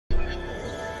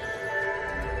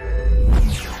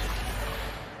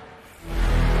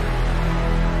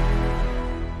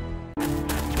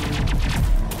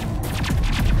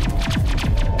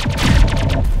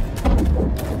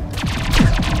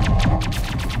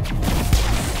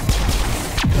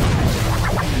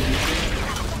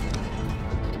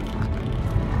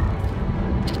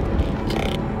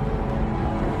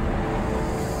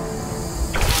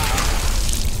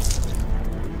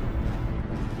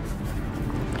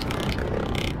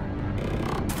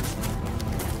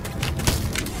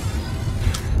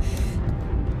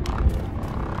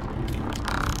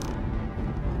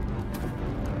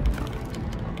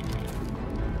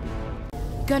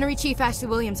Gunnery Chief Ashley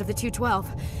Williams of the 212.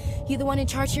 You the one in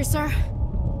charge here, sir?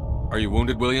 Are you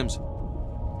wounded, Williams?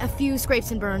 A few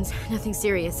scrapes and burns, nothing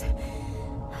serious.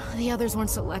 The others weren't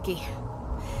so lucky.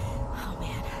 Oh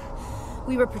man.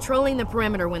 We were patrolling the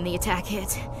perimeter when the attack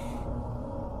hit.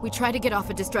 We tried to get off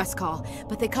a distress call,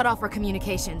 but they cut off our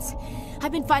communications.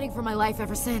 I've been fighting for my life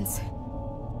ever since.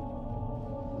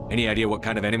 Any idea what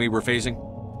kind of enemy we're facing?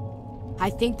 I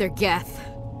think they're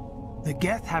Geth. The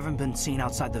Geth haven't been seen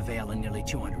outside the Veil in nearly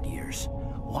 200 years.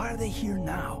 Why are they here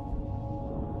now?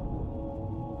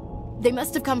 They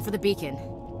must have come for the beacon.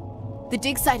 The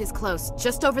dig site is close,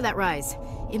 just over that rise.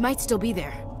 It might still be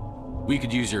there. We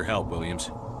could use your help,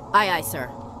 Williams. Aye, aye, sir.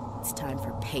 It's time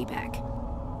for payback.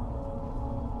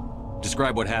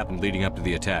 Describe what happened leading up to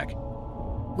the attack.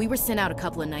 We were sent out a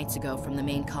couple of nights ago from the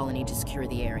main colony to secure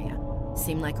the area.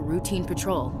 Seemed like a routine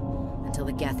patrol, until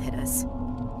the Geth hit us.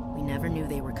 We never knew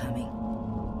they were coming.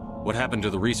 What happened to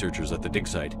the researchers at the dig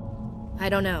site? I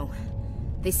don't know.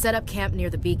 They set up camp near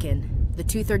the beacon. The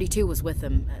 232 was with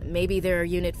them. Maybe their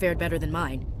unit fared better than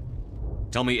mine.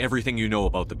 Tell me everything you know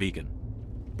about the beacon.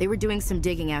 They were doing some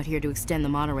digging out here to extend the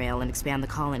monorail and expand the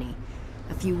colony.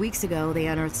 A few weeks ago, they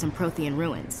unearthed some Prothean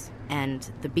ruins,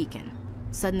 and the beacon.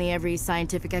 Suddenly, every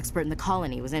scientific expert in the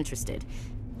colony was interested.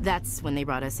 That's when they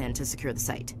brought us in to secure the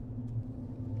site.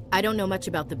 I don't know much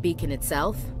about the beacon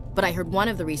itself, but I heard one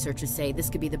of the researchers say this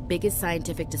could be the biggest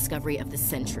scientific discovery of the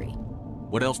century.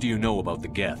 What else do you know about the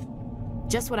Geth?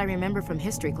 Just what I remember from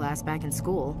history class back in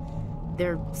school.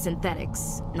 They're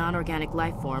synthetics, non-organic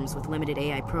life forms with limited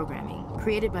AI programming,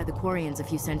 created by the Quarians a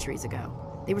few centuries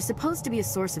ago. They were supposed to be a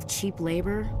source of cheap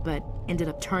labor, but ended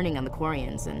up turning on the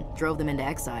Quarians and drove them into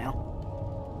exile.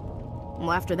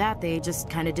 Well, after that, they just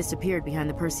kind of disappeared behind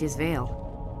the Perseus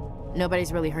Veil.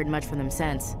 Nobody's really heard much from them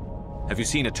since. Have you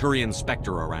seen a Turian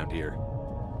Spectre around here?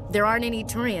 There aren't any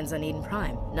Turians on Eden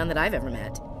Prime, none that I've ever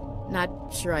met.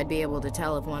 Not sure I'd be able to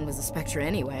tell if one was a Spectre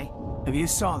anyway. If you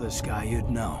saw this guy, you'd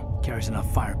know. Carries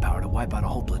enough firepower to wipe out a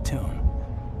whole platoon.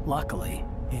 Luckily,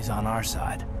 he's on our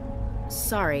side.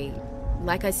 Sorry.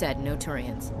 Like I said, no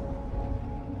Turians.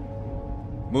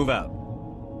 Move out.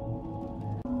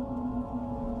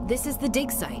 This is the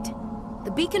dig site.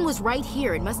 The beacon was right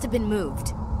here. It must have been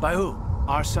moved. By who?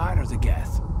 Our side or the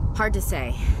Geth? Hard to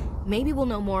say. Maybe we'll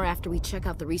know more after we check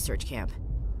out the research camp.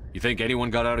 You think anyone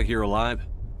got out of here alive?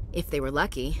 If they were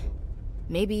lucky.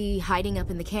 Maybe hiding up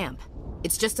in the camp.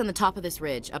 It's just on the top of this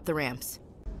ridge, up the ramps.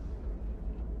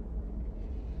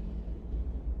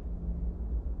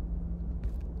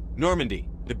 Normandy,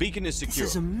 the beacon is secure.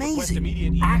 This is Request amazing.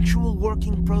 immediate- Actual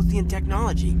working Prothean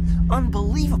technology.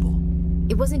 Unbelievable.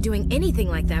 It wasn't doing anything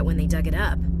like that when they dug it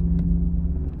up.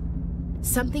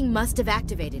 Something must have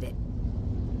activated it.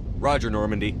 Roger,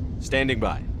 Normandy. Standing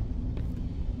by.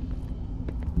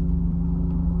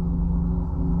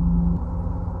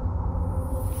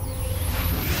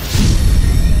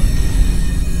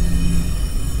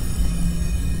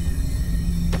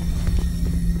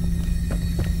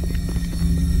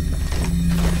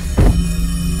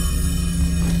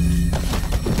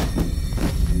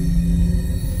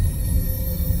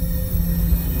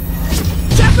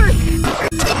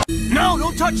 No,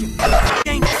 don't touch him!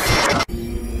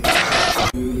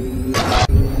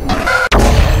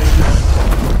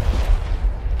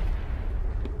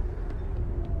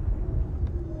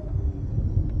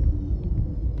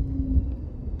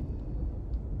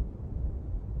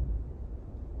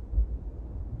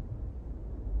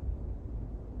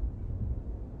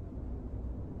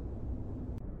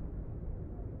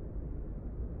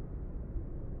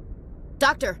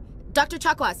 Dr.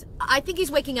 Chakwas, I think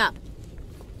he's waking up.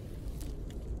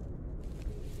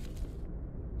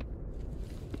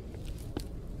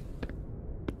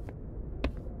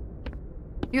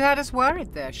 You had us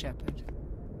worried there, Shepard.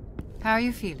 How are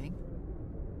you feeling?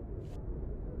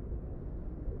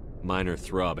 Minor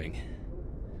throbbing.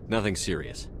 Nothing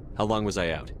serious. How long was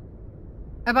I out?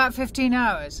 About 15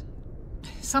 hours.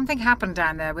 Something happened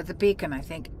down there with the beacon, I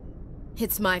think.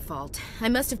 It's my fault. I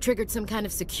must have triggered some kind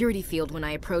of security field when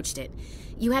I approached it.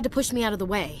 You had to push me out of the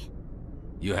way.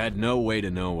 You had no way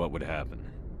to know what would happen.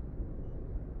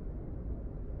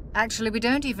 Actually, we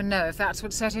don't even know if that's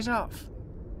what set it off.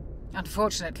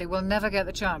 Unfortunately, we'll never get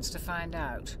the chance to find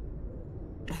out.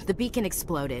 The beacon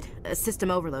exploded. A system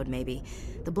overload, maybe.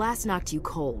 The blast knocked you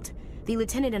cold. The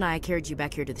lieutenant and I carried you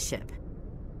back here to the ship.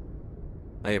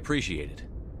 I appreciate it.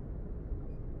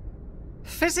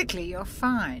 Physically, you're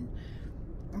fine.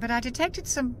 But I detected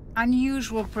some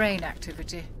unusual brain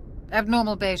activity.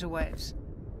 Abnormal beta waves.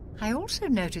 I also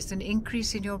noticed an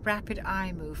increase in your rapid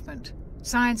eye movement.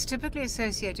 Signs typically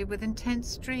associated with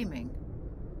intense dreaming.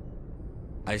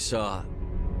 I saw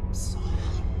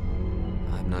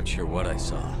I'm not sure what I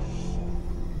saw.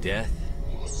 Death?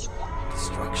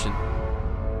 Destruction?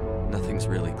 Nothing's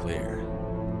really clear.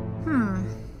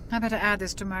 I better add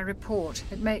this to my report.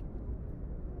 It may...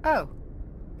 Oh,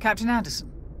 Captain Anderson.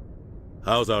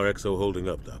 How's our XO holding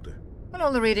up, Doctor? Well,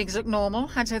 all the readings look normal.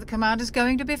 I'd say the commander's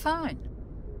going to be fine.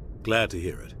 Glad to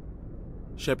hear it.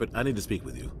 Shepard, I need to speak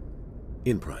with you.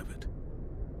 In private.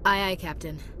 Aye, aye,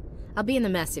 Captain. I'll be in the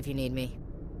mess if you need me.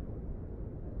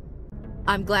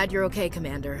 I'm glad you're okay,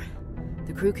 Commander.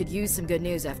 The crew could use some good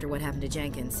news after what happened to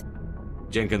Jenkins.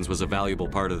 Jenkins was a valuable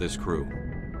part of this crew.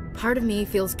 Part of me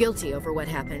feels guilty over what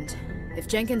happened. If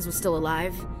Jenkins was still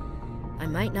alive, I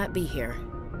might not be here.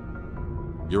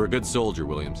 You're a good soldier,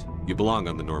 Williams. You belong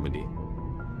on the Normandy.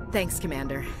 Thanks,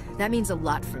 Commander. That means a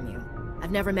lot from you.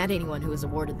 I've never met anyone who was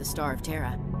awarded the Star of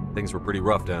Terra. Things were pretty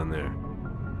rough down there.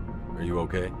 Are you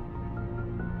okay?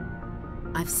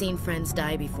 I've seen friends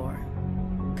die before.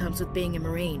 Comes with being a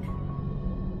Marine.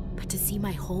 But to see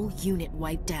my whole unit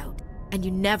wiped out, and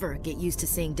you never get used to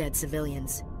seeing dead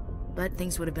civilians. But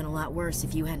things would have been a lot worse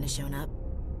if you hadn't shown up.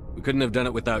 We couldn't have done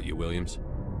it without you, Williams.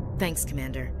 Thanks,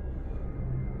 Commander.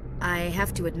 I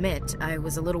have to admit, I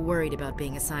was a little worried about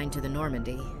being assigned to the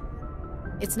Normandy.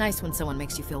 It's nice when someone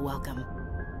makes you feel welcome.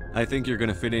 I think you're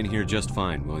gonna fit in here just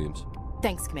fine, Williams.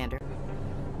 Thanks, Commander.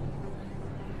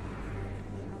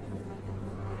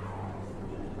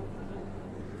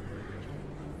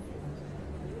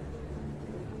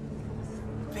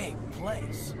 Big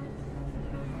place.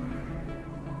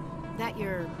 That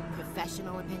your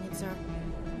professional opinion, sir?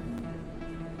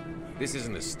 This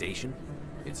isn't a station.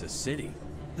 It's a city.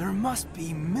 There must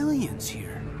be millions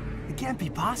here. It can't be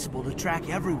possible to track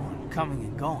everyone coming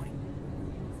and going.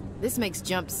 This makes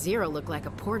Jump Zero look like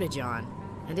a porta-john,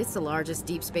 and it's the largest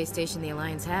deep space station the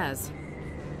Alliance has.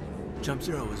 Jump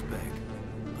Zero is big,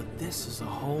 but this is a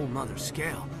whole nother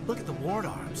scale. Look at the ward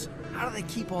arms. How do they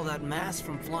keep all that mass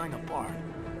from flying apart?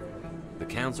 The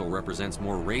Council represents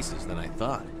more races than I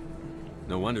thought.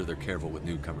 No wonder they're careful with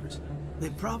newcomers. They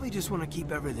probably just want to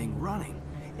keep everything running.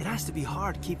 It has to be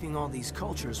hard keeping all these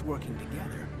cultures working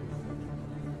together.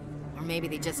 Or maybe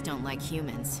they just don't like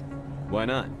humans. Why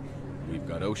not? We've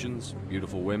got oceans,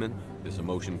 beautiful women, this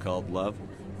emotion called love.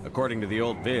 According to the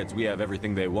old vids, we have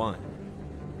everything they want.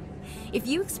 If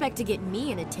you expect to get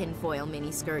me in a tinfoil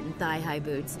miniskirt and thigh-high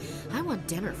boots, I want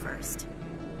dinner first.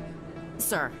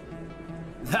 Sir.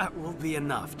 That will be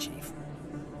enough, Chief.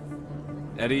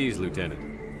 At ease,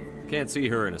 Lieutenant. Can't see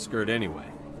her in a skirt anyway.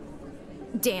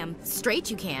 Damn straight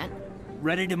you can't.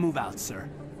 Ready to move out, sir.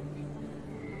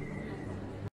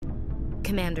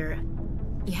 Commander,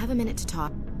 you have a minute to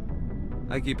talk.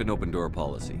 I keep an open door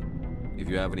policy. If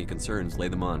you have any concerns, lay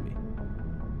them on me.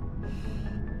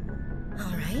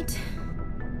 All right.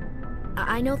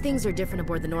 I know things are different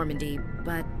aboard the Normandy,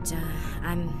 but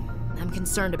I'm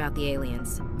concerned about the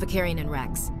aliens, Vicarian and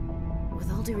Rex.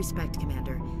 With all due respect,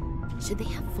 Commander, should they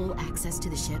have full access to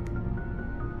the ship?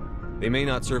 They may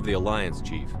not serve the Alliance,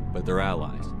 Chief, but they're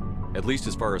allies. At least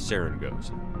as far as Saren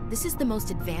goes. This is the most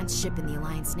advanced ship in the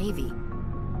Alliance Navy.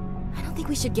 I don't think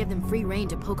we should give them free rein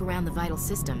to poke around the vital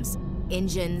systems.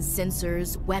 Engines,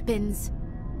 sensors, weapons.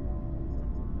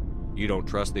 You don't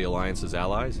trust the Alliance's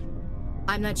allies?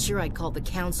 I'm not sure I'd call the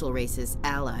Council races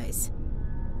allies.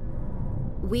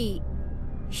 We,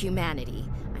 humanity,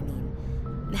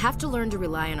 have to learn to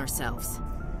rely on ourselves.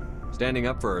 Standing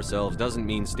up for ourselves doesn't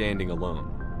mean standing alone.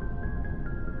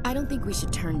 I don't think we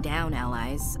should turn down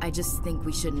allies. I just think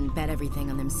we shouldn't bet everything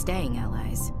on them staying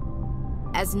allies.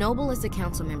 As noble as the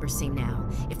Council members seem now,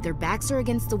 if their backs are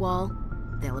against the wall,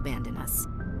 they'll abandon us.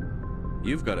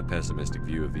 You've got a pessimistic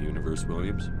view of the universe,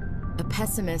 Williams. A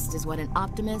pessimist is what an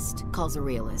optimist calls a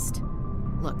realist.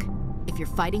 Look, if you're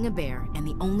fighting a bear and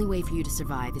the only way for you to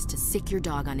survive is to sick your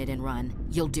dog on it and run,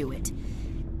 you'll do it.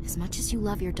 As much as you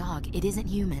love your dog, it isn't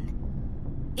human.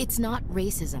 It's not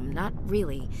racism, not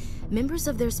really. Members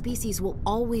of their species will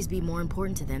always be more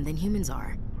important to them than humans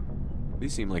are.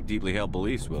 These seem like deeply held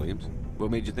beliefs, Williams.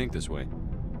 What made you think this way?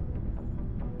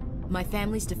 My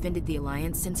family's defended the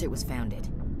Alliance since it was founded.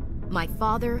 My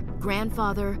father,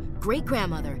 grandfather,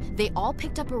 great-grandmother, they all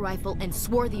picked up a rifle and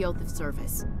swore the oath of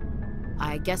service.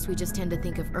 I guess we just tend to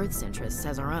think of Earth's interests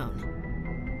as our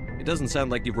own. It doesn't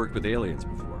sound like you've worked with aliens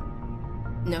before.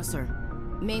 No, sir.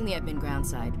 Mainly I've been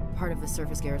groundside, part of the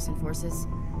surface garrison forces.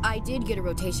 I did get a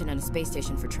rotation on a space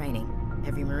station for training.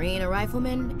 Every Marine a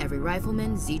rifleman, every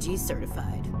rifleman ZG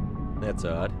certified. That's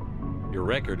odd. Your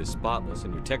record is spotless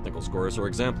and your technical scores are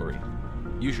exemplary.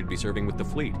 You should be serving with the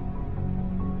fleet.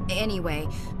 Anyway,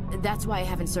 that's why I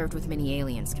haven't served with many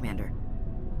aliens, Commander.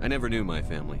 I never knew my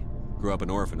family. Grew up an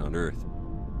orphan on Earth.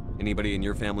 Anybody in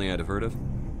your family I'd have heard of?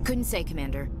 Couldn't say,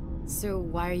 Commander. So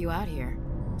why are you out here?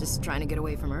 Just trying to get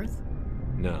away from Earth?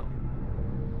 No.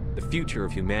 The future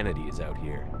of humanity is out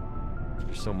here.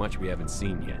 There's so much we haven't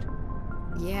seen yet.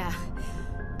 Yeah.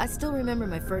 I still remember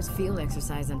my first field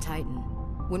exercise on Titan.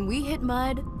 When we hit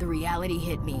mud, the reality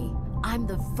hit me. I'm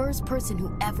the first person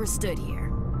who ever stood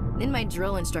here. Then my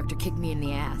drill instructor kicked me in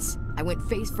the ass. I went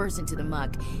face first into the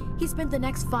muck. He spent the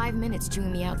next 5 minutes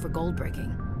chewing me out for gold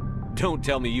breaking. Don't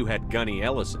tell me you had Gunny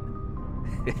Ellison.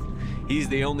 He's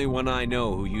the only one I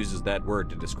know who uses that word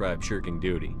to describe shirking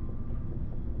duty.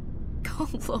 Oh,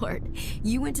 Lord.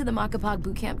 You went to the Makapog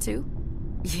boot camp, too?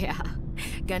 Yeah.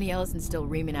 Gunny Ellison's still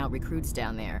reaming out recruits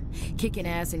down there. Kicking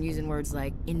ass and using words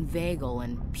like inveigle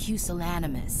and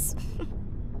pusillanimous.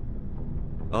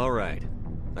 All right.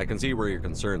 I can see where your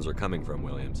concerns are coming from,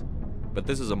 Williams. But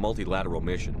this is a multilateral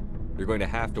mission. You're going to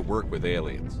have to work with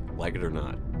aliens, like it or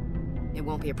not. It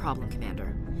won't be a problem,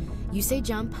 Commander. You say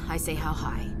jump, I say how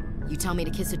high. You tell me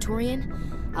to kiss a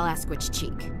Turian, I'll ask which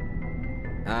cheek.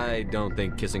 I don't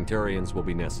think kissing Turians will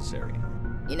be necessary.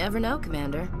 You never know,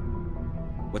 Commander.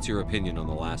 What's your opinion on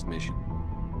the last mission?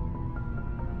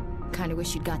 Kinda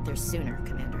wish you'd got there sooner,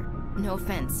 Commander. No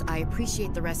offense, I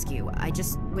appreciate the rescue. I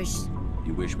just wish...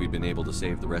 You wish we'd been able to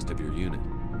save the rest of your unit?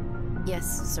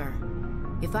 Yes, sir.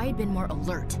 If I had been more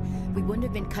alert, we wouldn't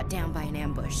have been cut down by an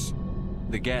ambush.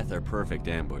 The Geth are perfect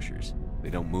ambushers. They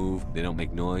don't move, they don't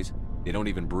make noise, they don't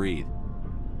even breathe.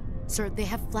 Sir, they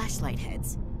have flashlight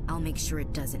heads. I'll make sure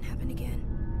it doesn't happen again.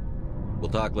 We'll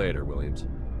talk later, Williams.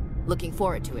 Looking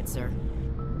forward to it, sir.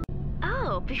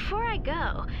 Oh, before I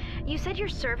go, you said you're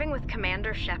serving with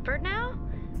Commander Shepard now?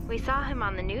 We saw him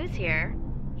on the news here.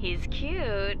 He's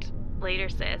cute. Later,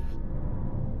 sis.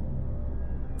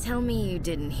 Tell me you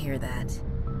didn't hear that.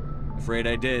 Afraid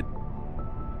I did.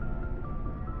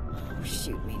 Oh,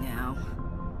 shoot me now.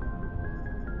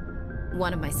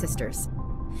 One of my sisters.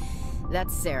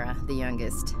 That's Sarah, the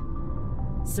youngest.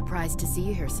 Surprised to see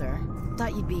you here, sir.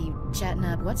 Thought you'd be chatting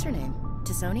up, what's her name?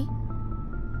 Tassoni?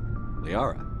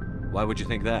 Liara, why would you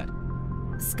think that?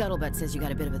 Scuttlebutt says you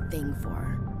got a bit of a thing for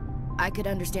her. I could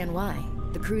understand why.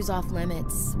 The crew's off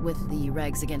limits with the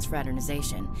regs against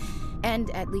fraternization.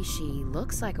 And at least she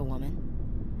looks like a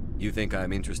woman. You think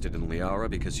I'm interested in Liara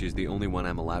because she's the only one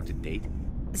I'm allowed to date?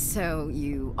 So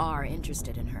you are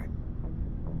interested in her.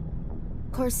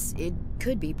 Of course, it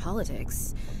could be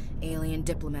politics. Alien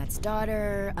diplomat's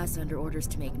daughter, us under orders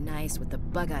to make nice with the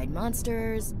bug-eyed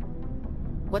monsters.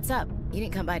 What's up? You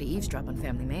didn't come by to eavesdrop on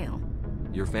family mail.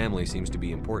 Your family seems to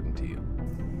be important to you.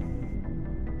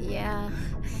 Yeah,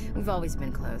 we've always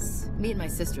been close. Me and my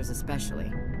sisters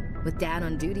especially. With Dad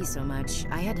on duty so much,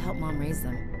 I had to help Mom raise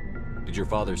them. Did your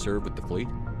father serve with the fleet?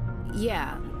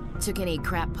 Yeah, took any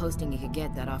crap posting he could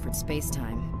get that offered space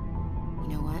time.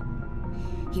 You know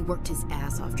what? He worked his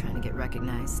ass off trying to get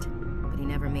recognized, but he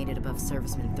never made it above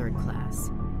serviceman 3rd class.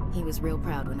 He was real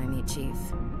proud when I met Chief.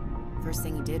 First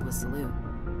thing he did was salute.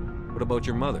 What about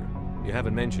your mother? You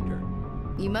haven't mentioned her.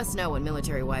 You must know what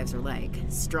military wives are like.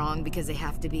 Strong because they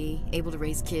have to be, able to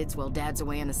raise kids while Dad's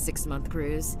away on a 6-month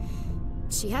cruise.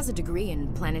 She has a degree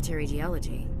in planetary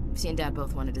geology. She and Dad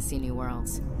both wanted to see new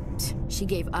worlds. She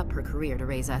gave up her career to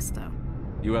raise us, though.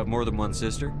 You have more than one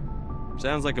sister?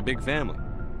 Sounds like a big family.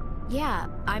 Yeah,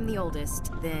 I'm the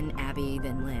oldest, then Abby,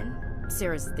 then Lynn.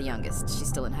 Sarah's the youngest. She's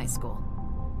still in high school.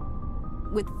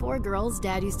 With 4 girls,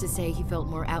 Dad used to say he felt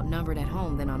more outnumbered at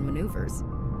home than on maneuvers.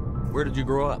 Where did you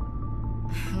grow up?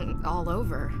 All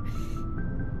over.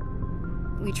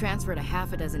 We transferred a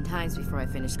half a dozen times before I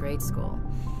finished grade school.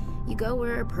 You go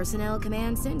where personnel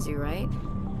command sends you, right?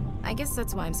 I guess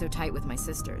that's why I'm so tight with my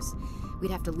sisters.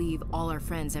 We'd have to leave all our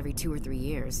friends every 2 or 3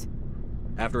 years.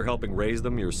 After helping raise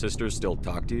them, your sisters still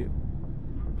talk to you?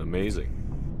 Amazing.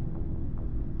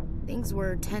 Things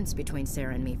were tense between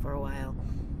Sarah and me for a while.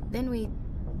 Then we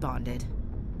bonded.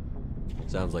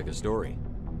 Sounds like a story.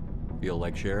 Feel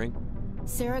like sharing?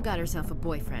 Sarah got herself a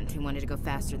boyfriend who wanted to go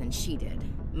faster than she did,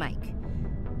 Mike.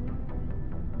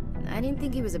 I didn't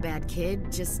think he was a bad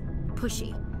kid, just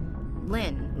pushy.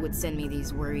 Lynn would send me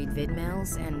these worried vid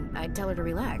mails, and I'd tell her to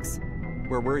relax.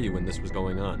 Where were you when this was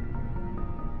going on?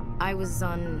 I was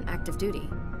on active duty.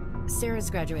 Sarah's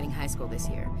graduating high school this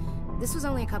year. This was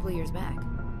only a couple of years back.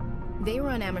 They were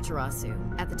on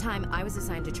Amaterasu. At the time, I was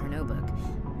assigned to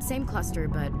Chernobog. Same cluster,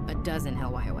 but a dozen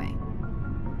Hellwire away.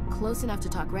 Close enough to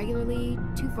talk regularly,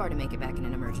 too far to make it back in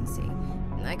an emergency.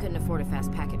 I couldn't afford a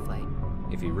fast packet flight.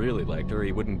 If he really liked her,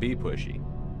 he wouldn't be pushy.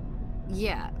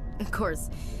 Yeah, of course.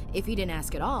 If he didn't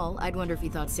ask at all, I'd wonder if he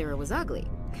thought Sarah was ugly.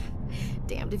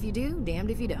 Damned if you do, damned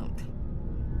if you don't.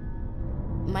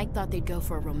 Mike thought they'd go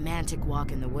for a romantic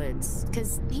walk in the woods,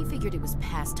 because he figured it was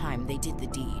past time they did the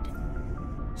deed.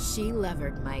 She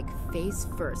levered Mike face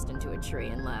first into a tree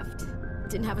and left.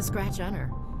 Didn't have a scratch on her.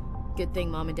 Good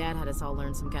thing Mom and Dad had us all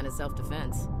learn some kind of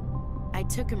self-defense. I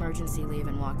took emergency leave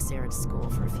and walked Sarah to school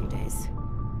for a few days.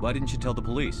 Why didn't you tell the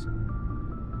police?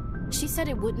 She said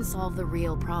it wouldn't solve the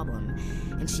real problem,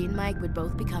 and she and Mike would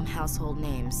both become household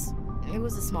names. It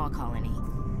was a small colony.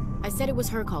 I said it was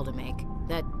her call to make,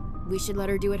 that we should let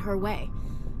her do it her way.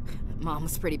 Mom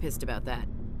was pretty pissed about that.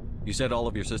 You said all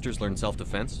of your sisters learned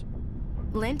self-defense?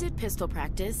 Lynn did pistol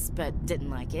practice, but didn't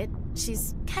like it.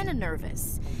 She's kind of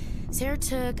nervous. Sarah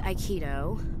took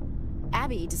Aikido.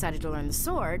 Abby decided to learn the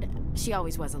sword. She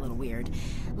always was a little weird.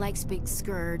 Likes big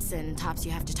skirts and tops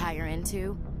you have to tie her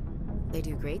into. They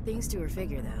do great things to her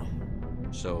figure, though.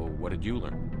 So, what did you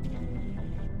learn?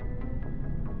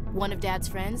 One of Dad's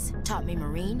friends taught me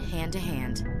Marine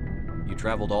hand-to-hand. You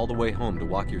traveled all the way home to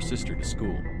walk your sister to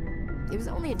school. It was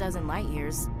only a dozen light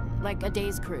years, like a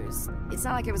day's cruise. It's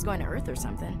not like I was going to Earth or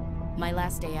something. My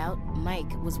last day out,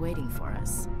 Mike was waiting for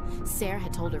us. Sarah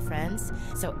had told her friends,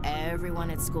 so everyone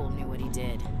at school knew what he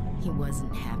did. He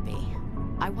wasn't happy.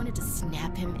 I wanted to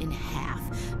snap him in half,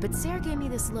 but Sarah gave me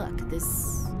this look,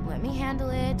 this let me handle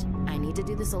it, I need to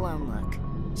do this alone look.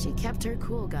 She kept her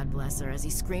cool, God bless her, as he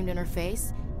screamed in her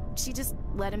face. She just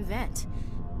let him vent.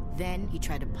 Then he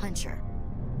tried to punch her.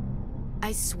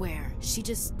 I swear, she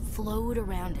just flowed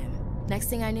around him. Next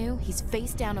thing I knew, he's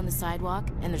face down on the sidewalk,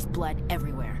 and there's blood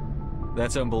everywhere.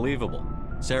 That's unbelievable.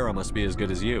 Sarah must be as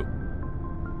good as you.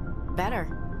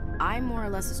 Better. I'm more or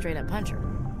less a straight-up puncher.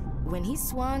 When he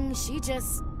swung,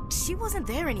 she wasn't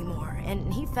there anymore,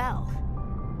 and he fell.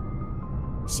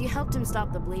 She helped him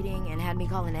stop the bleeding and had me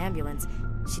call an ambulance.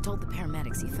 She told the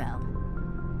paramedics he fell.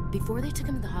 Before they took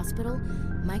him to the hospital,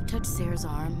 Mike touched Sarah's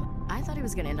arm. I thought he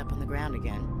was gonna end up on the ground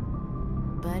again.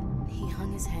 But he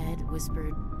hung his head,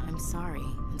 whispered, "I'm sorry,"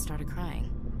 and started crying.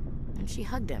 And she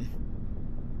hugged him.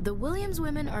 The Williams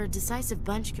women are a decisive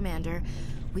bunch, Commander.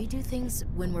 We do things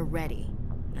when we're ready.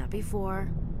 Not before,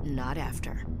 not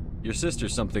after. Your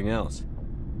sister's something else.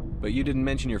 But you didn't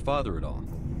mention your father at all.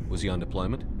 Was he on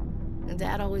deployment?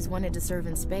 Dad always wanted to serve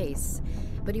in space,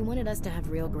 but he wanted us to have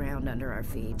real ground under our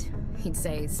feet. He'd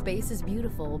say, space is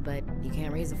beautiful, but you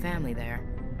can't raise a family there.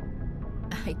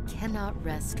 I cannot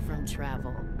rest from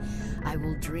travel. I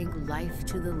will drink life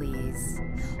to the lees.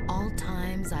 All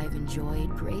times I've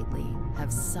enjoyed greatly,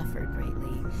 have suffered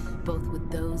greatly, both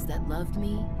with those that loved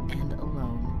me and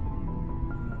alone.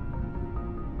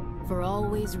 For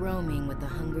always roaming with a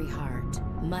hungry heart,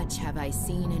 much have I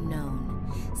seen and known,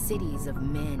 cities of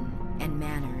men and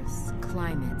manners,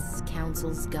 climates,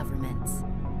 councils, governments.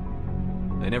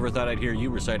 I never thought I'd hear you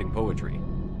reciting poetry.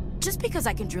 Just because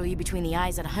I can drill you between the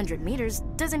eyes at 100 meters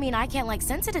doesn't mean I can't like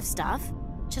sensitive stuff.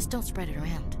 Just don't spread it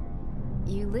around.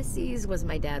 Ulysses was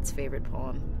my dad's favorite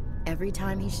poem. Every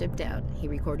time he shipped out, he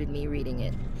recorded me reading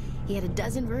it. He had a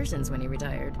dozen versions when he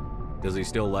retired. Does he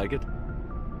still like it?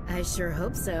 I sure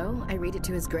hope so. I read it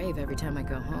to his grave every time I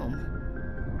go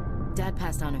home. Dad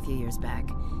passed on a few years back.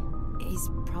 He's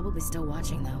probably still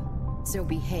watching, though. So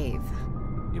behave.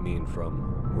 You mean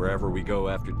from wherever we go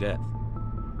after death?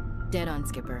 Dead on,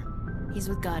 Skipper. He's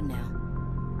with God now.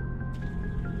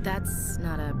 That's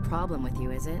not a problem with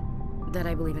you, is it? That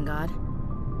I believe in God?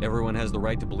 Everyone has the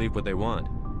right to believe what they want.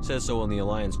 Says so in the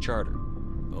Alliance Charter.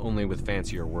 Only with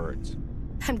fancier words.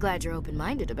 I'm glad you're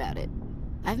open-minded about it.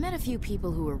 I've met a few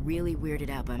people who are really weirded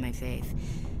out by my faith.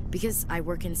 Because I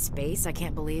work in space, I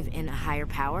can't believe in a higher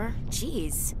power?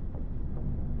 Jeez.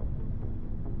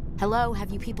 Hello,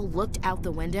 have you people looked out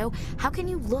the window? How can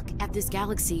you look at this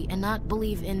galaxy and not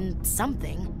believe in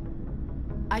something?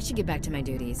 I should get back to my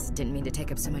duties. Didn't mean to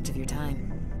take up so much of your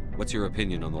time. What's your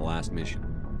opinion on the last mission?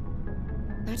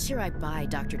 Not sure I buy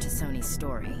Dr. Tassoni's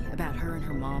story about her and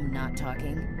her mom not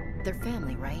talking. They're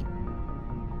family, right?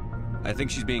 I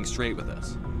think she's being straight with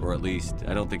us. Or at least,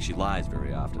 I don't think she lies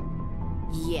very often.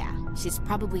 Yeah, she's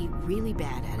probably really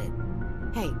bad at it.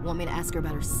 Hey, want me to ask her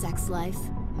about her sex life?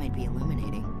 Might be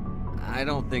illuminating. I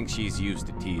don't think she's used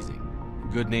to teasing.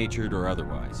 Good-natured or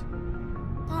otherwise.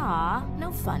 Aw,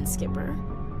 no fun, Skipper.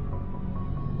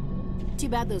 Too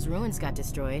bad those ruins got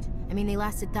destroyed. I mean, they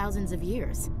lasted thousands of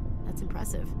years. That's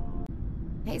impressive.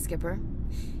 Hey, Skipper.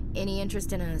 Any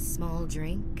interest in a small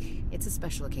drink? It's a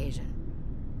special occasion.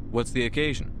 What's the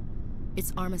occasion?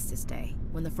 It's Armistice Day,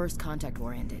 when the First Contact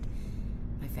War ended.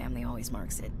 My family always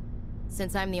marks it.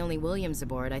 Since I'm the only Williams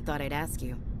aboard, I thought I'd ask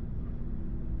you.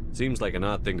 Seems like an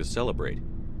odd thing to celebrate.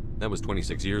 That was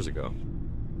 26 years ago.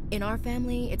 In our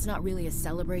family, it's not really a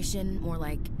celebration, more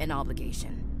like an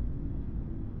obligation.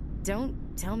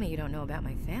 Don't tell me you don't know about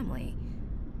my family.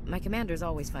 My commanders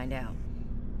always find out.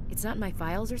 It's not in my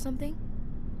files or something?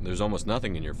 There's almost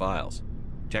nothing in your files.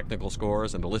 technical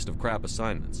scores, and a list of crap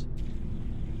assignments.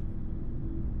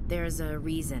 There's a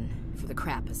reason for the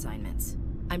crap assignments.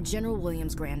 I'm General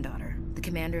Williams' granddaughter, the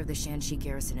commander of the Shanxi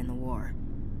garrison in the war.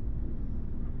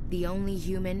 The only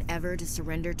human ever to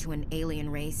surrender to an alien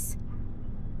race.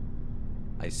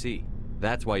 I see.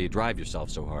 That's why you drive yourself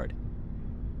so hard.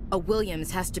 A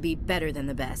Williams has to be better than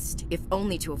the best, if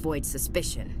only to avoid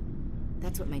suspicion.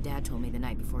 That's what my dad told me the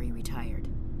night before he retired.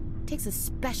 Takes a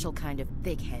special kind of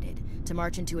thick-headed to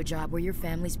march into a job where your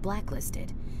family's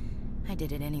blacklisted. I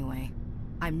did it anyway.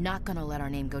 I'm not gonna let our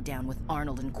name go down with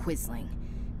Arnold and Quisling.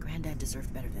 Granddad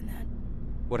deserved better than that.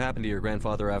 What happened to your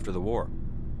grandfather after the war?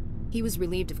 He was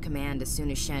relieved of command as soon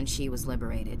as Shanxi was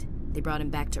liberated. They brought him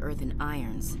back to Earth in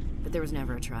irons, but there was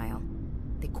never a trial.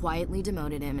 They quietly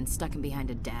demoted him and stuck him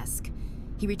behind a desk.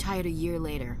 He retired a year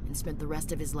later and spent the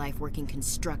rest of his life working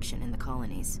construction in the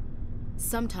colonies.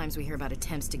 Sometimes we hear about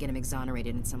attempts to get him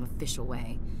exonerated in some official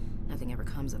way. Nothing ever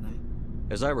comes of them.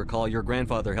 As I recall, your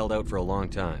grandfather held out for a long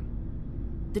time.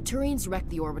 The Turians wrecked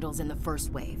the orbitals in the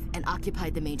first wave and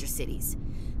occupied the major cities.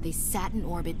 They sat in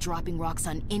orbit, dropping rocks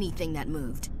on anything that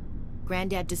moved.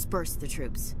 Granddad dispersed the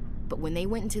troops, but when they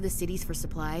went into the cities for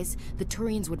supplies, the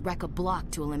Turians would wreck a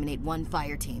block to eliminate one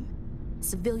fire team.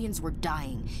 Civilians were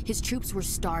dying, his troops were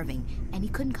starving, and he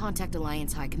couldn't contact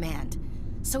Alliance High Command.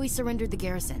 So he surrendered the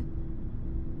garrison.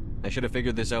 I should have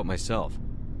figured this out myself.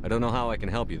 I don't know how I can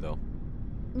help you, though.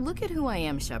 Look at who I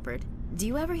am, Shepard. Do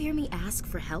you ever hear me ask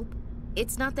for help?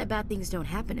 It's not that bad things don't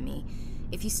happen to me.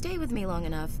 If you stay with me long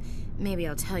enough, maybe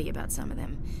I'll tell you about some of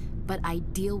them. But I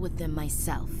deal with them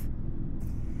myself.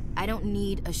 I don't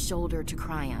need a shoulder to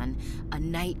cry on, a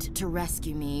knight to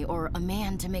rescue me, or a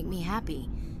man to make me happy.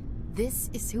 This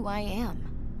is who I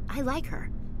am. I like her.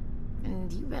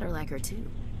 And you better like her too.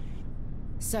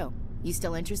 So, you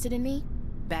still interested in me?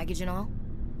 Baggage and all?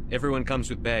 Everyone comes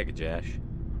with baggage, Ash.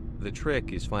 The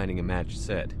trick is finding a matched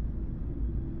set.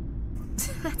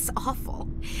 That's awful.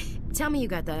 Tell me you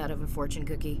got that out of a fortune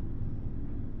cookie.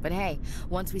 But hey,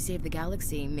 once we save the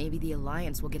galaxy, maybe the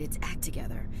Alliance will get its act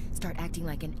together. Start acting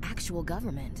like an actual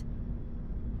government.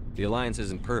 The Alliance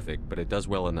isn't perfect, but it does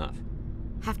well enough.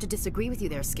 Have to disagree with you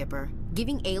there, Skipper.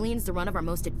 Giving aliens the run of our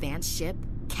most advanced ship?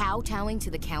 Kowtowing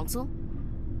to the Council?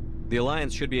 The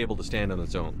Alliance should be able to stand on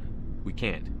its own. We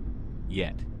can't.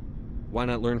 Yet. Why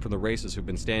not learn from the races who've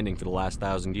been standing for the last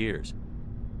 1,000 years?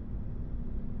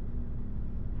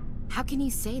 How can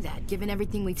you say that, given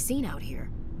everything we've seen out here?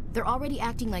 They're already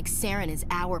acting like Saren is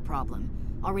our problem,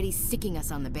 already sicking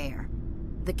us on the bear.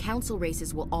 The Council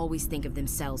races will always think of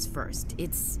themselves first.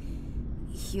 It's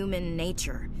human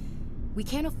nature. We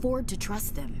can't afford to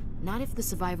trust them, not if the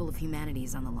survival of humanity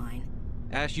is on the line.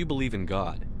 Ash, you believe in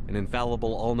God, an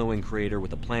infallible, all-knowing creator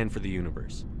with a plan for the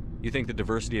universe. You think the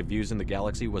diversity of views in the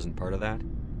galaxy wasn't part of that?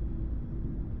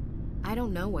 I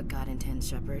don't know what God intends,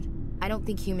 Shepard. I don't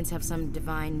think humans have some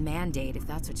divine mandate, if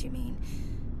that's what you mean.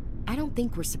 I don't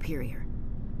think we're superior.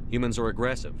 Humans are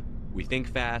aggressive. We think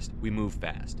fast, we move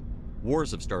fast.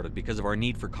 Wars have started because of our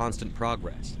need for constant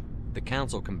progress. The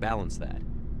Council can balance that.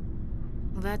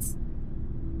 Well, that's...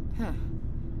 Huh.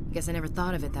 Guess I never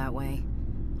thought of it that way.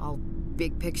 All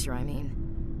big picture, I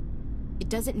mean. It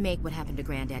doesn't make what happened to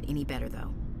Granddad any better,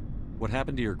 though. What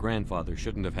happened to your grandfather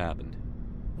shouldn't have happened.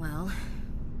 Well,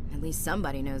 at least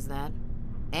somebody knows that.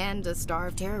 And a Star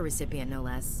of Terror recipient, no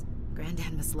less.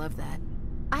 Granddad must love that.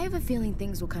 I have a feeling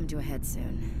things will come to a head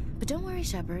soon. But don't worry,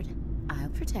 Shepard. I'll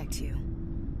protect you.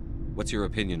 What's your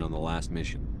opinion on the last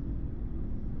mission?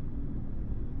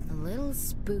 A little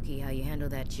spooky how you handle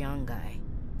that Jiang guy.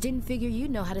 Didn't figure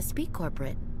you'd know how to speak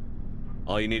corporate.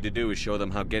 All you need to do is show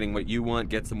them how getting what you want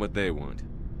gets them what they want.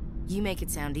 You make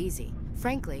it sound easy.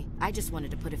 Frankly, I just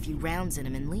wanted to put a few rounds in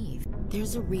him and leave.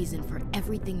 There's a reason for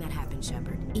everything that happened,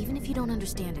 Shepard, even if you don't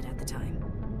understand it at the time.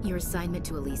 Your assignment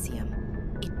to Elysium.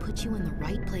 It put you in the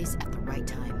right place at the right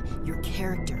time. Your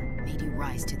character made you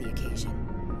rise to the occasion.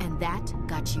 And that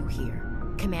got you here,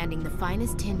 commanding the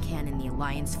finest tin can in the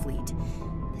Alliance fleet.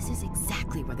 This is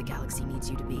exactly where the galaxy needs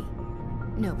you to be.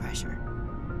 No pressure.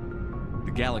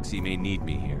 The galaxy may need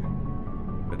me here,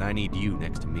 but I need you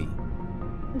next to me.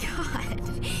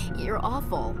 God, you're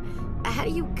awful. How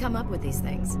do you come up with these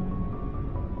things?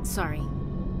 Sorry,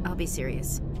 I'll be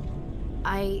serious.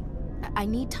 I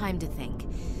need time to think.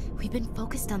 We've been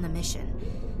focused on the mission.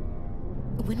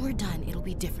 When we're done, it'll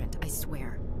be different, I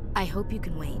swear. I hope you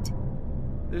can wait.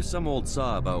 There's some old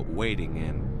saw about waiting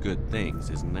and good things,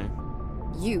 isn't there?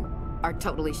 You are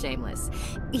totally shameless.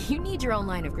 You need your own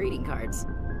line of greeting cards.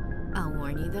 I'll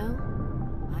warn you, though.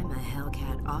 I'm a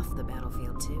Hellcat off the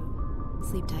battlefield, too.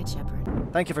 Sleep tight,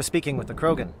 Shepard. Thank you for speaking with the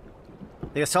Krogan.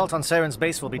 The assault on Saren's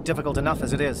base will be difficult enough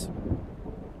as it is.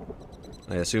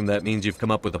 I assume that means you've come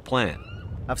up with a plan.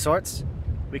 Of sorts.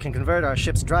 We can convert our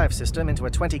ship's drive system into a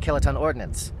 20-kiloton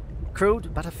ordnance.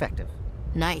 Crude, but effective.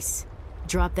 Nice.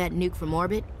 Drop that nuke from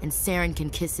orbit, and Saren can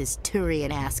kiss his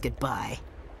Turian ass goodbye.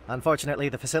 Unfortunately,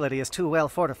 the facility is too well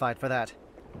fortified for that.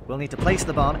 We'll need to place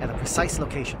the bomb at a precise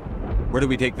location. Where do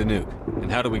we take the nuke?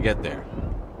 And how do we get there?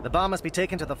 The bomb must be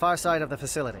taken to the far side of the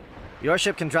facility. Your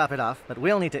ship can drop it off, but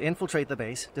we'll need to infiltrate the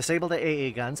base, disable the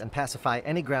AA guns, and pacify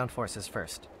any ground forces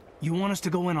first. You want us to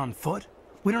go in on foot?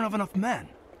 We don't have enough men.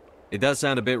 It does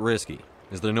sound a bit risky.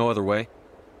 Is there no other way?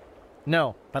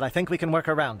 No, but I think we can work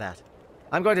around that.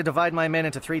 I'm going to divide my men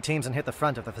into 3 teams and hit the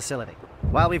front of the facility.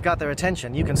 While we've got their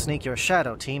attention, you can sneak your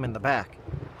shadow team in the back.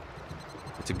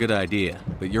 It's a good idea,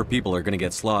 but your people are gonna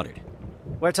get slaughtered.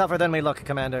 We're tougher than we look,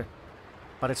 Commander.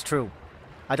 But it's true.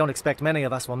 I don't expect many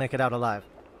of us will make it out alive.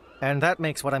 And that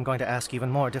makes what I'm going to ask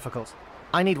even more difficult.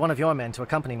 I need one of your men to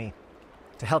accompany me,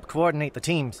 to help coordinate the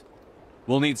teams.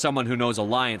 We'll need someone who knows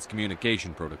Alliance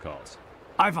communication protocols.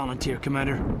 I volunteer,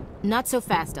 Commander. Not so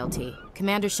fast, LT.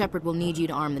 Commander Shepard will need you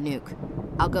to arm the nuke.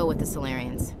 I'll go with the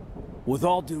Solarians. With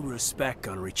all due respect,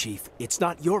 Gunnery Chief, it's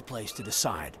not your place to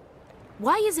decide.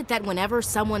 Why is it that whenever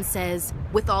someone says,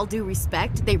 with all due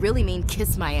respect, they really mean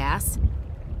kiss my ass?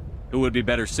 Who would be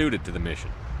better suited to the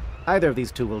mission? Either of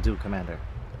these two will do, Commander.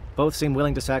 Both seem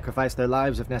willing to sacrifice their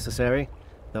lives if necessary,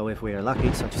 though if we are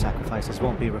lucky, such sacrifices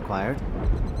won't be required.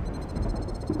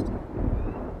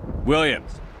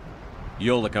 Williams,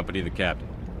 you'll accompany the captain.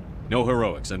 No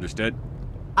heroics, understood?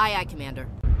 Aye, aye, Commander.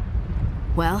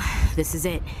 Well, this is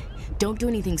it. Don't do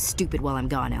anything stupid while I'm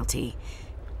gone, LT.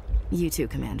 You too,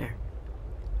 Commander.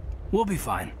 We'll be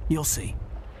fine. You'll see.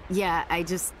 Yeah,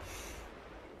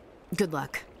 good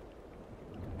luck.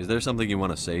 Is there something you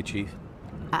want to say, Chief?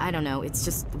 I don't know, it's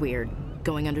just weird,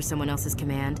 going under someone else's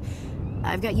command.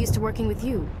 I've got used to working with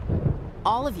you.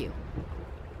 All of you.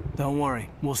 Don't worry.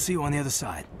 We'll see you on the other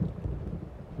side.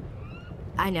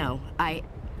 I know.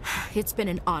 It's been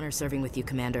an honor serving with you,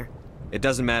 Commander. It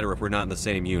doesn't matter if we're not in the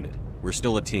same unit. We're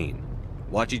still a team.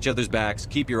 Watch each other's backs,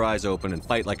 keep your eyes open, and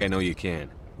fight like I know you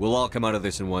can. We'll all come out of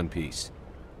this in one piece.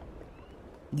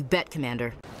 You bet,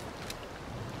 Commander.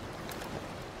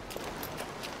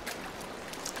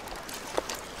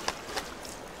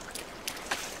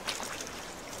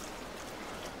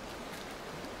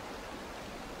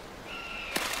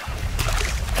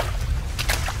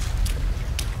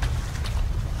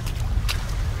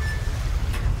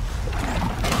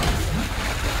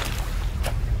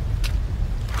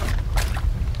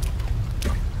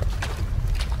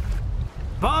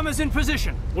 Bomb is in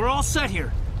position. We're all set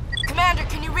here. Commander,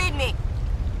 can you read me?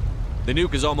 The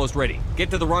nuke is almost ready.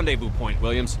 Get to the rendezvous point,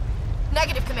 Williams.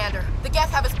 Negative, Commander. The Geth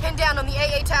have us pinned down on the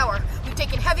AA tower. We've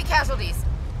taken heavy casualties.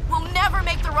 We'll never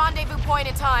make the rendezvous point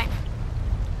in time.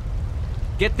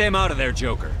 Get them out of there,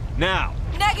 Joker. Now!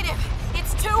 Negative!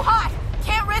 It's too hot!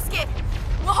 Can't risk it!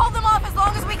 We'll hold them off as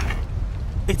long as we...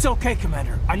 It's okay,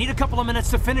 Commander. I need a couple of minutes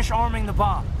to finish arming the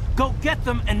bomb. Go get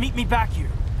them and meet me back here.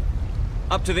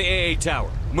 Up to the AA tower.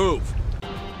 Move!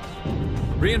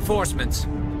 Reinforcements.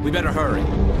 We better hurry.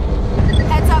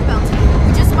 Heads up, LT.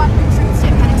 We just spotted a troop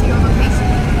ship headed to your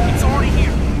location. It's already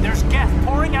here. There's Geth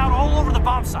pouring out all over the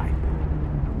bomb site.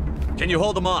 Can you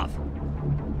hold them off?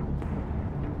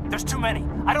 There's too many.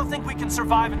 I don't think we can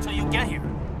survive until you get here.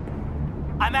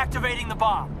 I'm activating the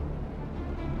bomb.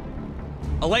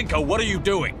 Alenko, what are you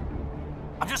doing?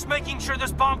 I'm just making sure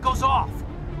this bomb goes off,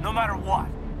 no matter what.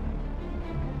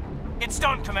 It's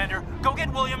done, Commander. Go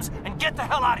get Williams and get the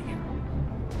hell out of here.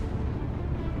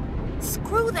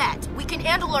 Screw that! We can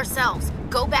handle ourselves.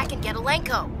 Go back and get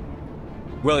Alenko.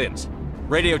 Williams,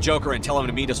 radio Joker and tell him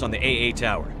to meet us on the AA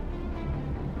tower.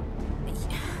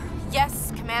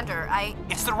 Yes, Commander,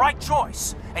 It's the right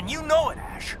choice, and you know it,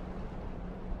 Ash.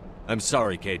 I'm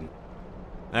sorry, Caden.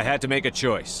 I had to make a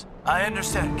choice. I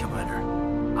understand,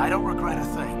 Commander. I don't regret a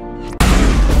thing.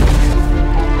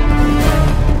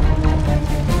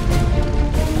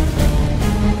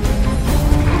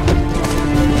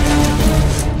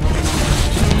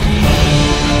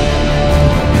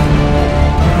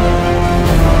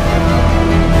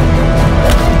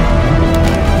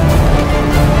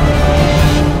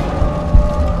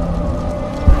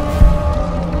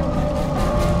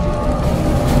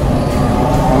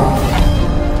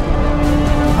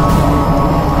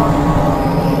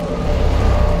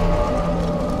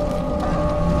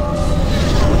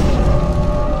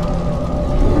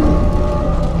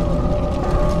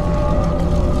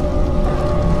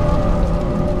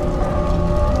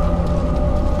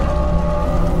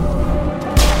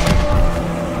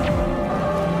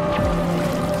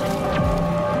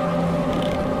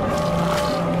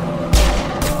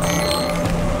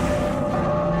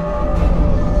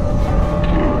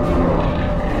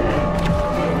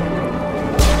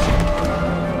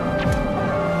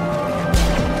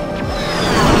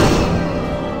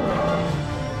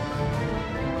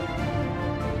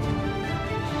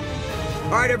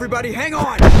 Everybody, hang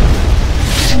on!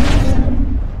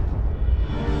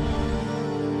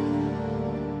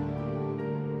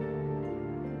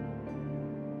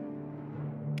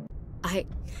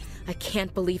 I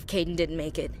can't believe Caden didn't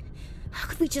make it. How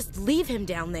could we just leave him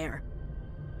down there?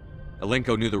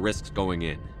 Alenko knew the risks going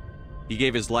in. He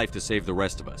gave his life to save the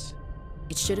rest of us.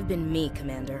 It should have been me,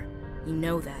 Commander. You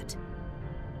know that.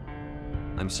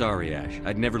 I'm sorry, Ash.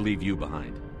 I'd never leave you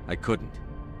behind. I couldn't.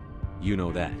 You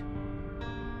know that.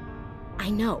 I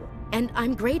know, and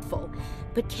I'm grateful.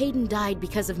 But Caden died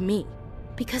because of me.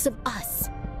 Because of us.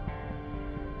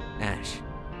 Ash,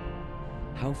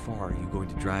 how far are you going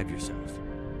to drive yourself?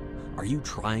 Are you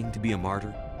trying to be a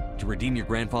martyr? To redeem your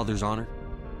grandfather's honor?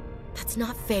 That's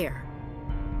not fair.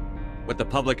 What the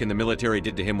public and the military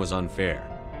did to him was unfair.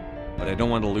 But I don't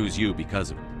want to lose you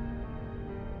because of it.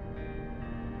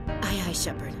 Aye, aye,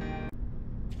 Shepard.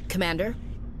 Commander?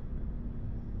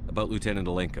 About Lieutenant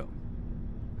Alenko.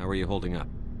 How are you holding up?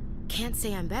 Can't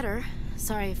say I'm better.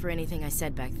 Sorry for anything I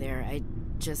said back there. I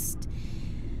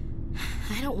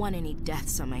don't want any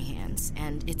deaths on my hands,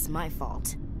 and it's my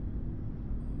fault.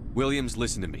 Williams,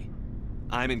 listen to me.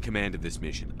 I'm in command of this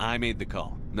mission. I made the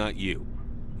call, not you.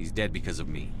 He's dead because of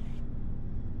me.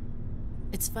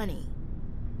 It's funny.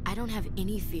 I don't have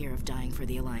any fear of dying for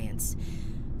the Alliance.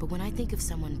 But when I think of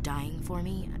someone dying for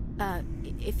me,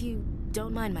 if you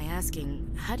don't mind my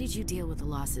asking, how did you deal with the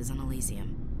losses on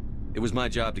Elysium? It was my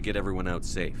job to get everyone out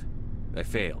safe. I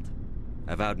failed.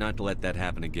 I vowed not to let that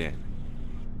happen again.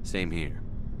 Same here.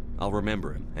 I'll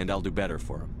remember him, and I'll do better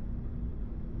for him.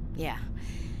 Yeah.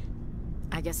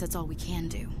 I guess that's all we can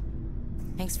do.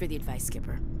 Thanks for the advice,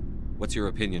 Skipper. What's your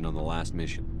opinion on the last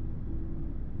mission?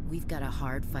 We've got a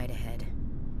hard fight ahead.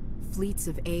 Fleets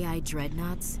of AI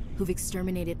dreadnoughts who've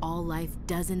exterminated all life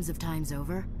dozens of times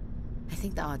over. I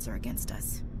think the odds are against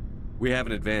us. We have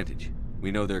an advantage.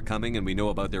 We know they're coming, and we know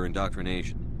about their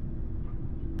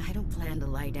indoctrination. I don't plan to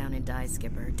lie down and die,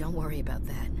 Skipper. Don't worry about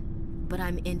that. But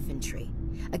I'm infantry.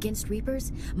 Against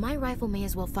Reapers, my rifle may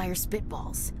as well fire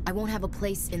spitballs. I won't have a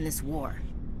place in this war.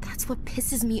 That's what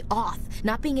pisses me off,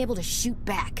 not being able to shoot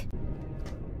back.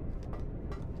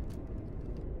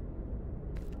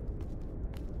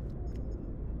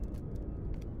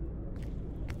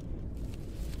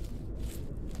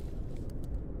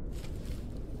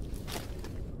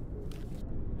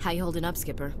 How you holding up,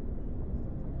 Skipper?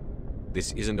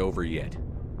 This isn't over yet.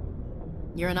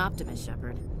 You're an optimist,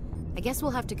 Shepard. I guess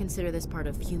we'll have to consider this part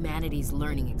of humanity's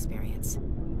learning experience.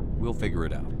 We'll figure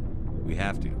it out. We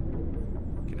have to.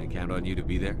 Can I count on you to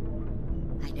be there?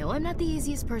 I know I'm not the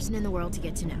easiest person in the world to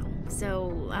get to know,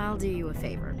 so I'll do you a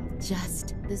favor.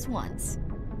 Just this once.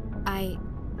 I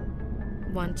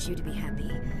want you to be happy.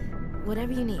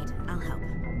 Whatever you need, I'll help.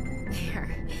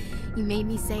 There. You made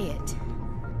me say it.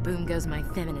 Boom goes my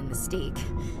feminine mystique.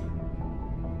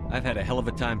 I've had a hell of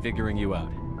a time figuring you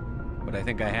out. But I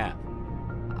think I have.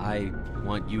 I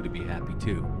want you to be happy,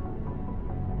 too.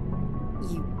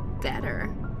 You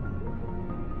better.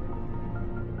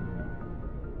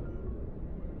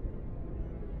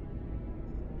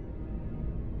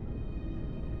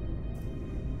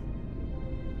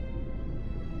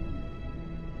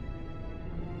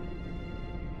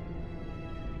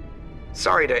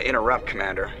 Sorry to interrupt,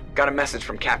 Commander. Got a message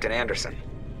from Captain Anderson.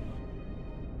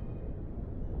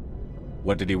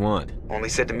 What did he want? Only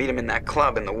said to meet him in that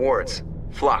club in the wards.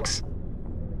 Flux.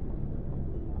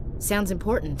 Sounds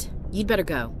important. You'd better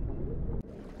go.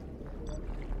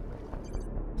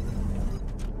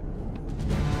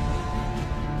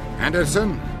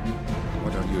 Anderson?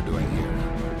 What are you doing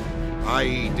here?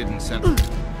 I didn't send...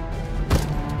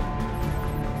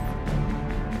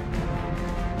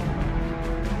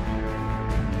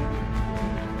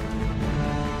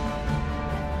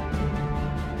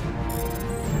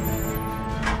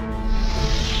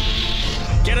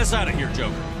 Get us out of here,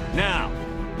 Joker. Now!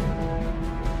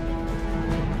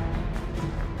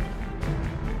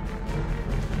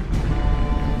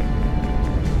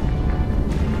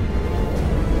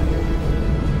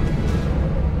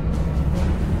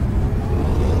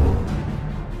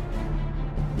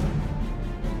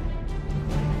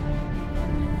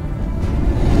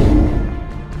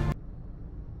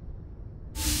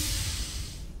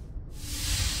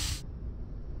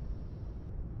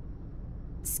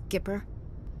 Skipper?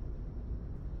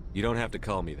 You don't have to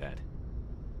call me that.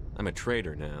 I'm a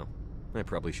traitor now. I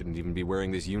probably shouldn't even be wearing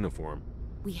this uniform.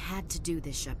 We had to do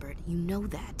this, Shepard. You know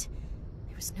that.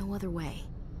 There was no other way.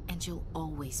 And you'll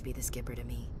always be the Skipper to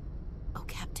me. Oh,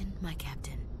 Captain, my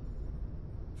Captain.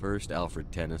 First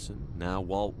Alfred Tennyson, now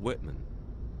Walt Whitman.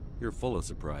 You're full of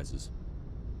surprises.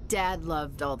 Dad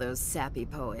loved all those sappy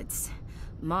poets.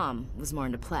 Mom was more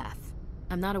into Plath.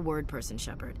 I'm not a word person,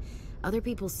 Shepard. Other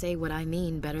people say what I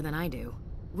mean better than I do.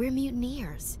 We're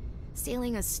mutineers,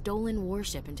 sailing a stolen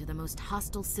warship into the most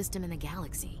hostile system in the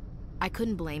galaxy. I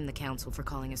couldn't blame the Council for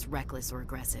calling us reckless or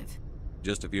aggressive.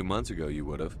 Just a few months ago, you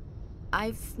would have.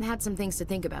 I've had some things to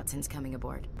think about since coming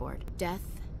aboard. Death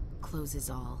closes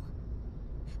all.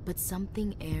 But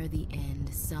something ere the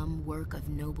end, some work of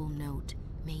noble note,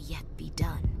 may yet be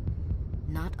done.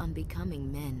 Not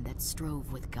unbecoming men that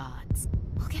strove with gods.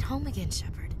 We'll get home again,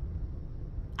 Shepard.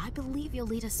 I believe you'll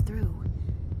lead us through.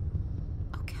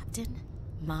 Oh, Captain.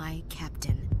 My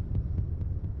Captain.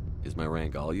 Is my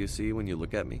rank all you see when you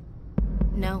look at me?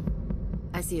 No.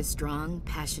 I see a strong,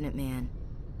 passionate man.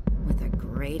 With a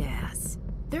great ass.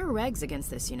 There are regs against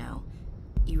this, you know.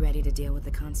 You ready to deal with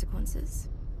the consequences?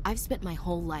 I've spent my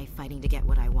whole life fighting to get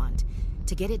what I want.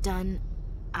 To get it done,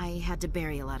 I had to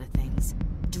bury a lot of things.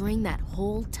 During that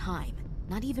whole time,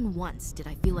 not even once did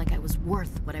I feel like I was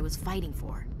worth what I was fighting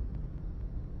for.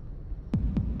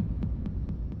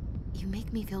 You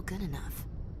make me feel good enough.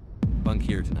 Bunk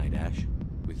here tonight, Ash.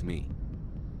 With me.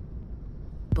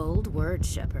 Bold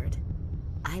words, Shepard.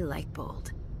 I like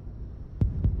bold.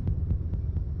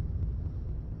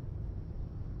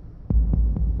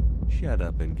 Shut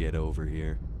up and get over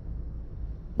here.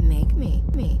 Make me.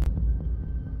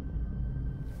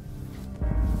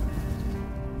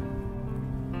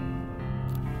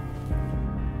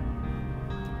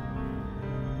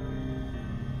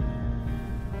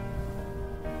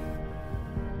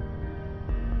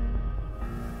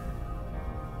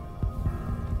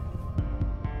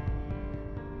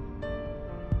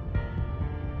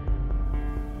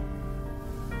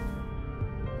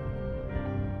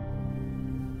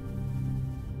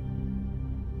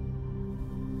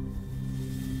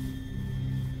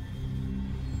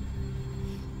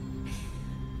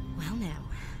 Well now,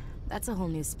 that's a whole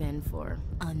new spin for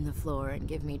on the floor and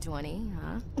give me 20,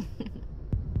 huh?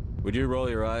 Would you roll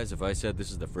your eyes if I said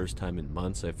this is the first time in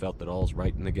months I felt that all's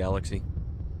right in the galaxy?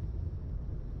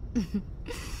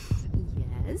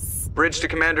 Yes? Bridge to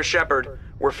Commander Shepard.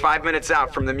 We're 5 minutes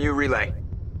out from the Mu relay.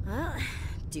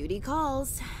 Duty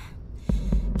calls.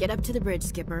 Get up to the bridge,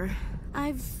 Skipper.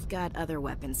 I've got other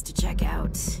weapons to check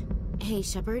out. Hey,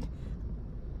 Shepard.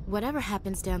 Whatever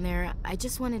happens down there, I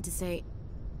just wanted to say...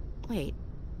 Wait,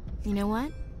 you know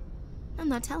what? I'm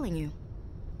not telling you.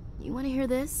 You want to hear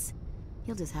this?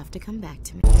 You'll just have to come back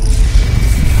to me.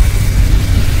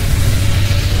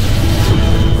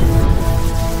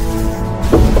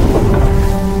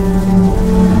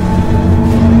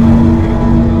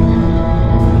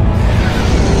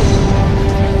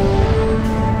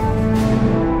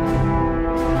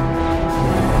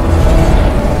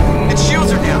 Its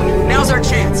shields are down. Now's our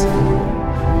chance.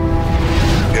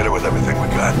 Hit it with everything we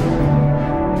got.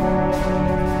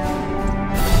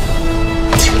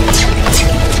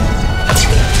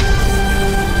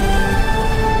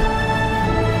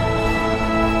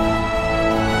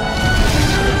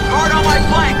 Guard on my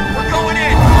flank. We're going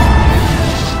in.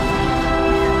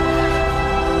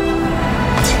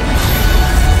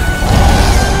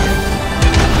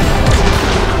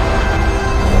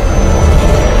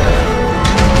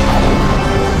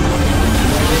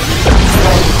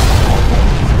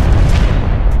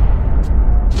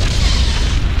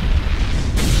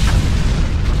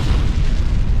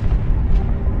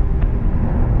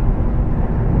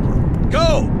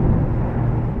 Go!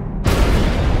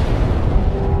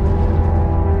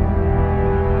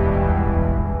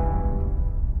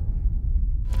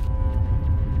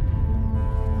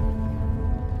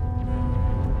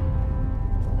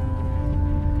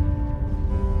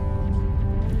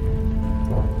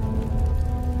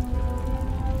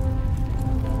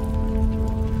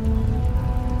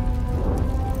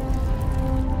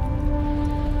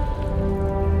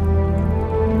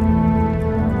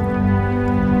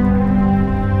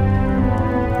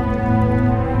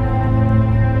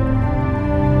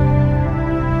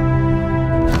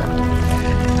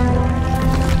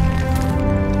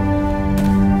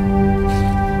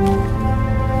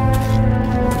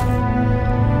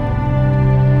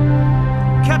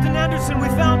 Captain Anderson, we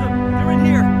found them. They're in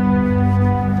here.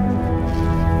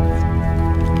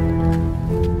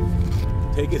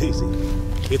 Take it easy.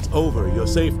 It's over. You're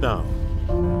safe now.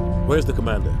 Where's the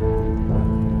commander?